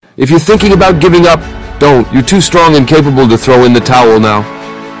If you're thinking about giving up, don't. You're too strong and capable to throw in the towel now.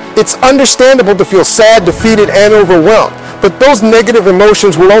 It's understandable to feel sad, defeated, and overwhelmed, but those negative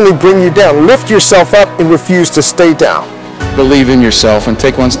emotions will only bring you down. Lift yourself up and refuse to stay down. Believe in yourself and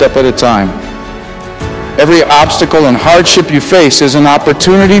take one step at a time. Every obstacle and hardship you face is an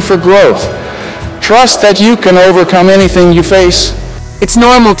opportunity for growth. Trust that you can overcome anything you face. It's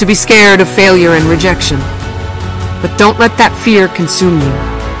normal to be scared of failure and rejection, but don't let that fear consume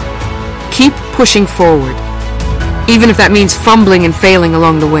you. Keep pushing forward, even if that means fumbling and failing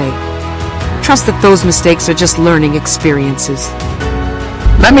along the way. Trust that those mistakes are just learning experiences.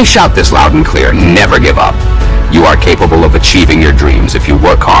 Let me shout this loud and clear: never give up. You are capable of achieving your dreams if you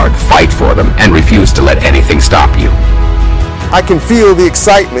work hard, fight for them, and refuse to let anything stop you. I can feel the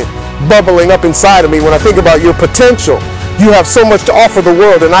excitement bubbling up inside of me when I think about your potential. You have so much to offer the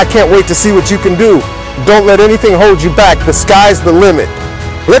world, and I can't wait to see what you can do. Don't let anything hold you back. The sky's the limit.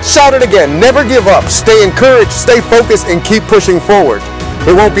 Let's shout it again. Never give up. Stay encouraged, stay focused, and keep pushing forward.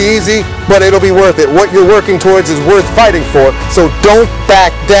 It won't be easy, but it'll be worth it. What you're working towards is worth fighting for, so don't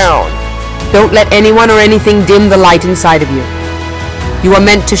back down. Don't let anyone or anything dim the light inside of you. You are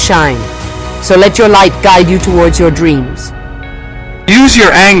meant to shine, so let your light guide you towards your dreams. Use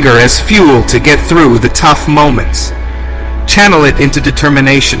your anger as fuel to get through the tough moments. Channel it into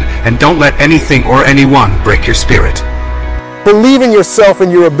determination, and don't let anything or anyone break your spirit. Believe in yourself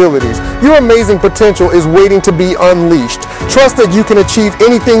and your abilities. Your amazing potential is waiting to be unleashed. Trust that you can achieve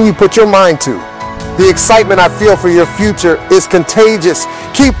anything you put your mind to. The excitement I feel for your future is contagious.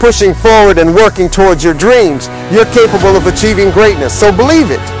 Keep pushing forward and working towards your dreams. You're capable of achieving greatness, so believe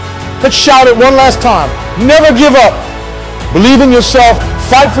it. Let's shout it one last time. Never give up. Believe in yourself,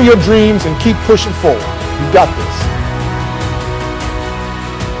 fight for your dreams, and keep pushing forward. You got this.